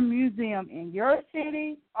to your museum in your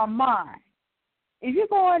city or mine, if you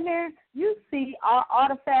go in there, you see our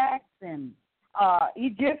artifacts and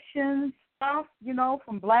Egyptian stuff,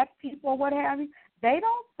 from black people, what have you. They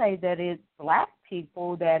don't say that it's black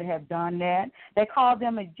people that have done that. They call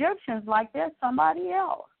them Egyptians like they're somebody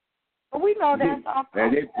else. But we know that's our culture.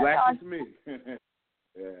 And they black as me. Yeah,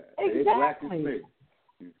 exactly. They black as me.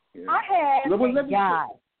 Yeah. I had a guy.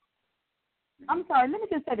 I'm sorry, let me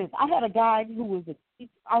just say this. I had a guy who was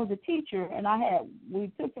I was a teacher, and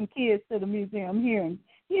we took some kids to the museum here in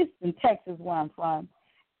Houston, Texas, where I'm from.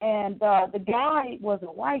 And the guy was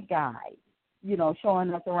a white guy,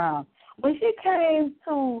 showing us around. When she came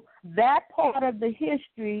to that part of the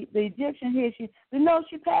history, the Egyptian history,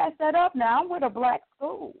 she passed that up now. I'm with a black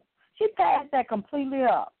school. She passed that completely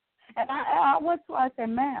up. And I went to her, I said,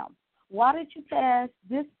 ma'am, why did you pass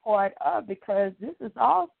this part up? Because this is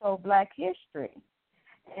also black history.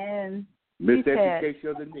 And miseducation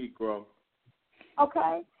of the Negro.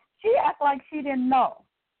 Okay. She acted like she didn't know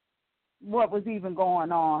what was even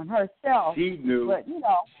going on herself. She knew. But,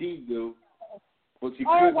 she knew. But she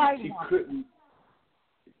couldn't.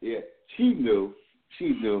 Yeah, she knew.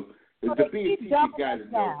 So the BET, she got to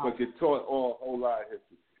know, but you taught a whole lot of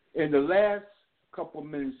history. In the last couple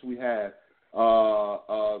minutes we have,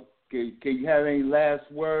 can you have any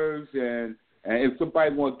last words? And if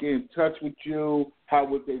somebody want to get in touch with you, how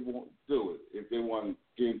would they want to do it? If they want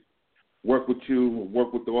to work with you,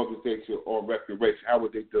 work with the organization or reparations, how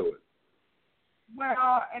would they do it?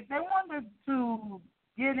 Well, if they wanted to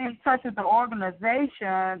get in touch with the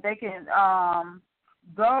organization, they can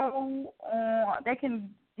they can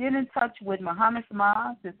get in touch with Muhammad's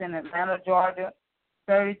Mosque. It's in Atlanta, Georgia,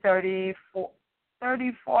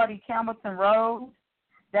 3040 Campbellton Road.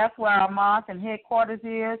 That's where our mosque and headquarters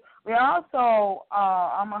is. We also,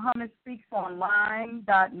 on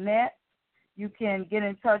MuhammadSpeaksOnline.net, you can get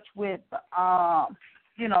in touch with,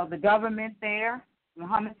 the government there,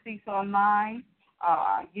 Muhammad Speaks Online,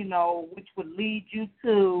 which would lead you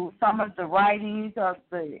to some of the writings of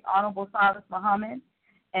the Honorable Silas Muhammad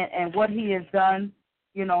and what he has done,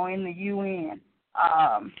 in the UN.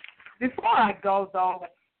 Before I go, though,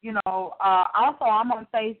 also I'm on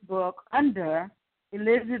Facebook under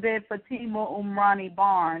Elizabeth Fatima Umrani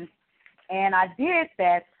Barnes, and I did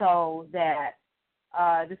that so that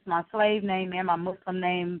this is my slave name and my Muslim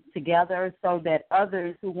name together, so that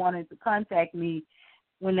others who wanted to contact me,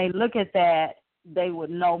 when they look at that, they would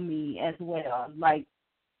know me as well. Like,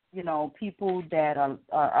 people that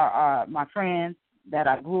are my friends that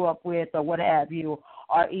I grew up with or what have you,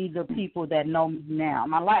 are either people that know me now.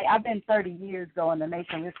 I've been 30 years ago in the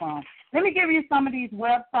Nation of Islam. Let me give you some of these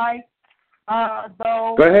websites,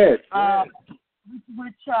 though. Go ahead.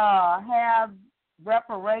 Which have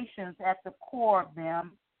reparations at the core of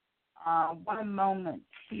them. One moment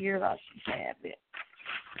here, I should have it.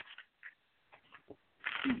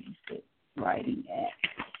 Writing at.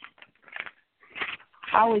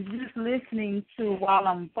 I was just listening to, while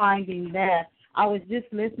I'm finding that, I was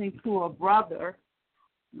just listening to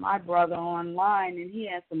my brother online, and he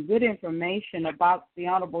has some good information about the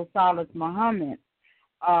Honorable Salas Muhammad.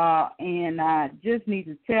 And I just need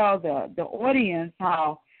to tell the audience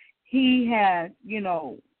how he has,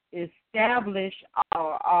 established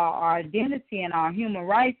our identity and our human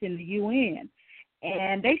rights in the UN.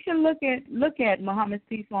 And they should look at Muhammad's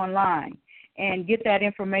Peace Online and get that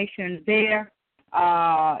information there.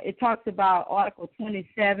 It talks about Article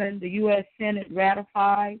 27, the U.S. Senate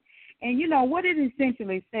ratified. And, what it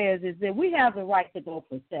essentially says is that we have the right to go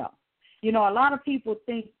for self. A lot of people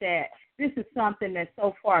think that this is something that's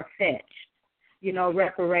so far-fetched,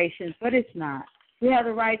 reparations, but it's not. We have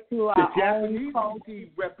the right to our own Japanese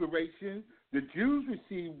receive reparations. The Jews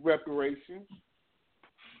receive reparations.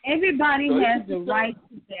 Everybody has the right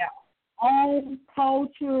to their own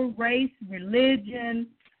culture, race, religion,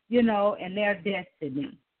 and their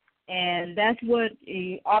destiny. And that's what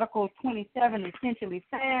Article 27 essentially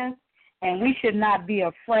says, and we should not be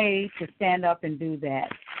afraid to stand up and do that.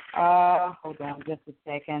 Hold on just a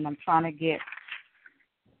second. I'm trying to get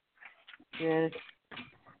this,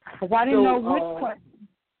 because I didn't know which question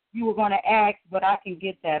you were going to ask, but I can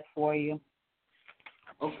get that for you.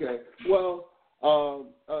 Okay. Well,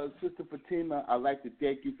 Sister Fatima, I'd like to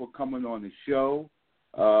thank you for coming on the show.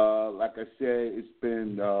 Like I said, it's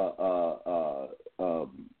been,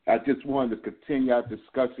 I just wanted to continue our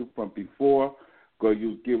discussion from before, because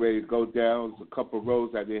you get ready to go down a couple of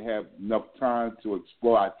roads I didn't have enough time to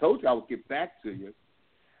explore. I told you I would get back to you,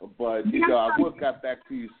 but, I would have got back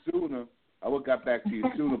to you sooner.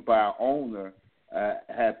 But our owner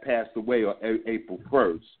had passed away on April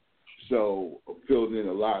 1st, so filled in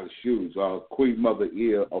a lot of shoes. Queen Mother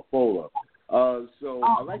Ear Afola. So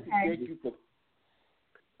I'd like to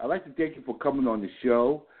thank you for coming on the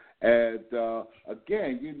show. And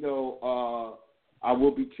again, I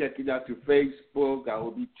will be checking out your Facebook. I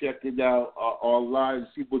will be checking out online to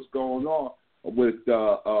see what's going on with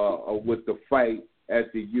the fight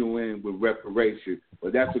at the UN with reparations.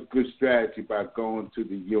 But that's a good strategy by going to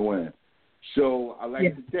the UN. So I'd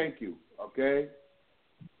like to thank you. Okay.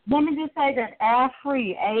 Let me just say that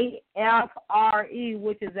AFRE, AFRE,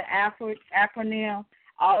 which is an acronym,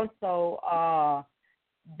 also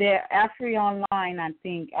their AFRE online, I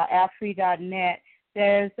think, AFRE.net.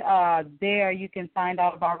 There's there you can find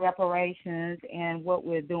out about reparations and what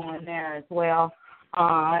we're doing there as well.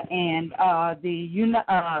 And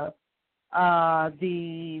the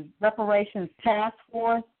reparations task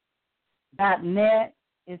force.net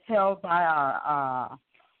is held by our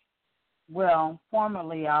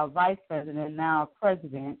formerly our vice president, now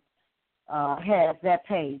president, has that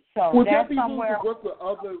page. So would that's that be somewhere. To work with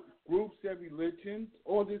other groups and religions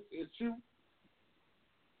on this issue?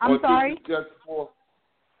 I'm sorry. Just for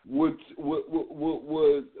would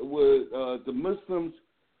the Muslims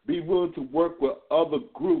be willing to work with other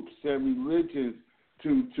groups and religions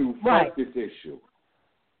to fight this issue?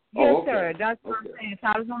 Yes, sir. That's what I'm saying.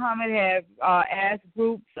 Salas Muhammad have asked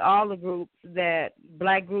groups, all the groups,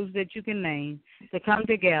 black groups that you can name, to come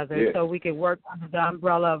together so we can work under the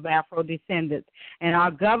umbrella of Afro-descendants. And our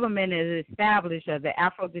government is established as the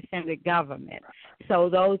Afro-descendant government. So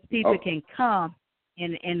those people can come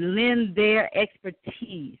and lend their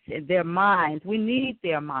expertise and their minds. We need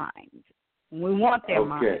their minds. We want their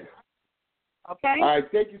minds. Okay? All right.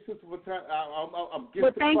 Thank you, Sister Fatima. I'm getting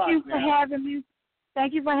Well, thank you for having me.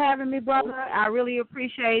 Thank you for having me, brother. I really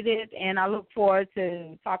appreciate it, and I look forward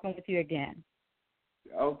to talking with you again.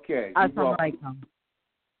 Okay. Assalamu alaikum.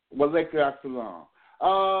 Wa alaikum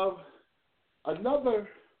assalam.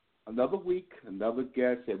 Another week, another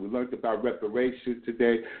guest, and we learned about reparations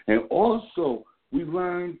today, and also we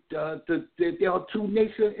learned that there are two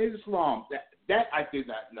nations in Islam. That I did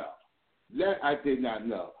not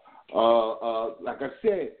know. Like I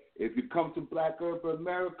said, if you come to Black Urban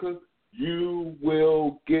America, you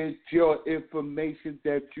will get your information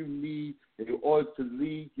that you need in order to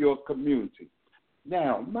lead your community.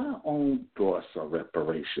 Now, my own thoughts on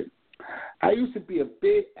reparation. I used to be a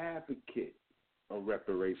big advocate of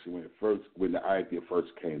reparation when the idea first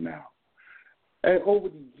came out. And over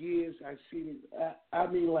the years, I've seen it.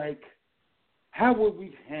 How would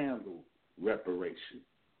we handle reparation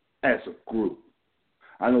as a group?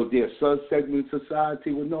 I know there are some segments of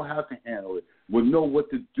society will know how to handle it, will know what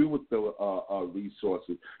to do with the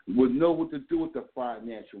resources, will know what to do with the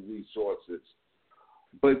financial resources.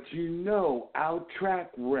 But our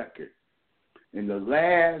track record in the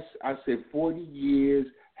last, 40 years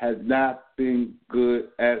has not been good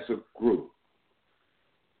as a group.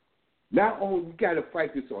 Not only we got to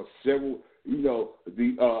fight this on several,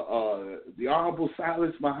 the Honorable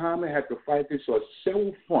Silas Muhammad had to fight this on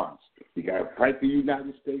several fronts. You got to fight the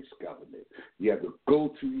United States government. You have to go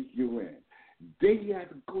to the UN. Then you have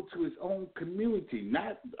to go to his own community.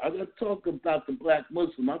 I'm not talking about the black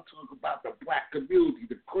Muslim. I'm talking about the black community,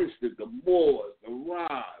 the Christians, the Moors, the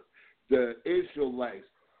Ras, the Israelites,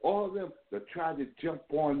 all of them that try to jump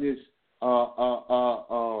on this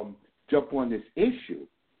issue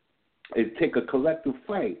and take a collective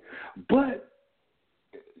fight. But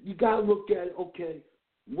you got to look at it, okay,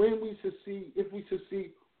 when we succeed, if we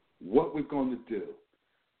succeed, what we're going to do.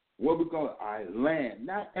 Land.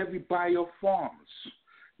 Not everybody are farmers.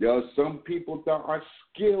 There are some people that are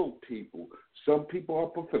skilled people. Some people are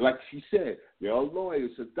perfect. Like she said, there are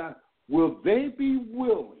lawyers. Will they be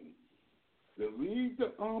willing to leave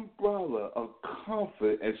the umbrella of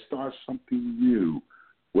comfort and start something new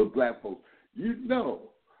with black folks? You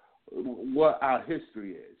know what our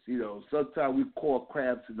history is. Sometimes we call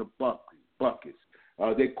crabs in the buckets.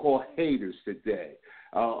 They call haters today.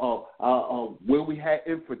 Will we have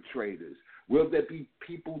infiltrators? Will there be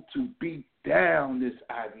people to beat down this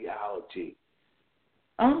ideology?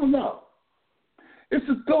 I don't know. It's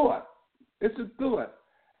a thought.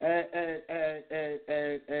 And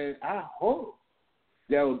I hope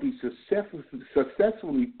that will be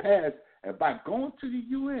successfully passed. And by going to the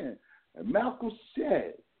UN, and Malcolm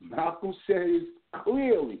said it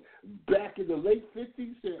clearly back in the late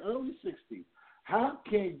 50s and early 60s, how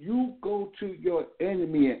can you go to your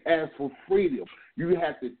enemy and ask for freedom? You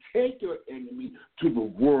have to take your enemy to the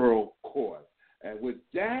world court. And with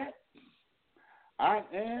that, I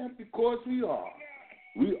am because we are.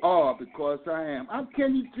 We are because I am. I'm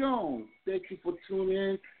Kenny Jones. Thank you for tuning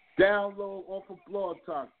in. Download off of Blog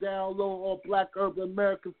Talk. Download on Black Urban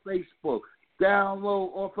American Facebook.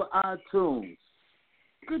 Download off of iTunes.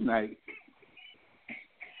 Good night.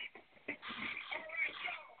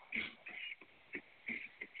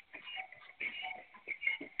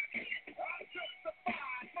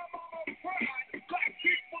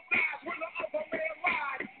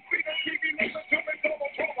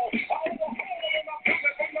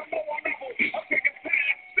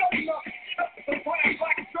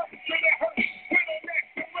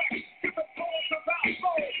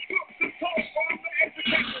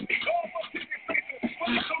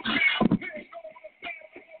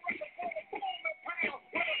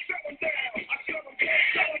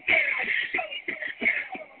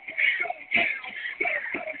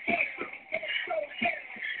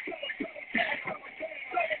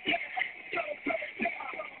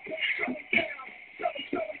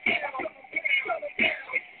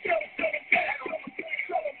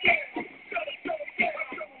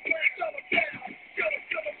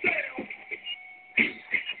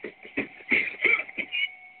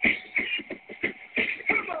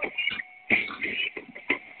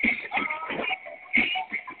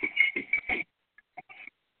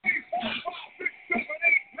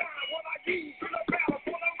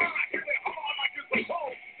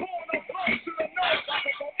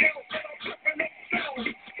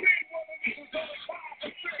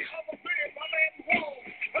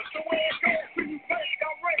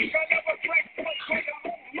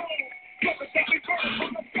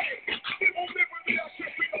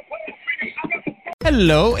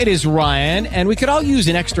 Hello, it is Ryan, and we could all use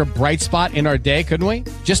an extra bright spot in our day, couldn't we?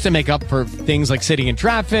 Just to make up for things like sitting in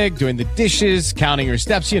traffic, doing the dishes, counting your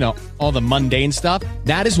steps, all the mundane stuff.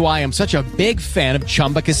 That is why I'm such a big fan of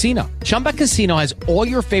Chumba Casino. Chumba Casino has all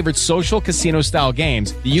your favorite social casino-style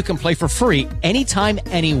games that you can play for free anytime,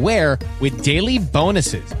 anywhere with daily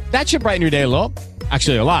bonuses. That should brighten your day a little.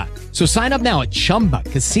 Actually, a lot. So sign up now at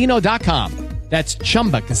ChumbaCasino.com. That's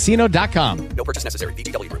ChumbaCasino.com. No purchase necessary.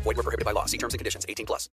 VGW Group. Void where prohibited by law. See terms and conditions. 18+.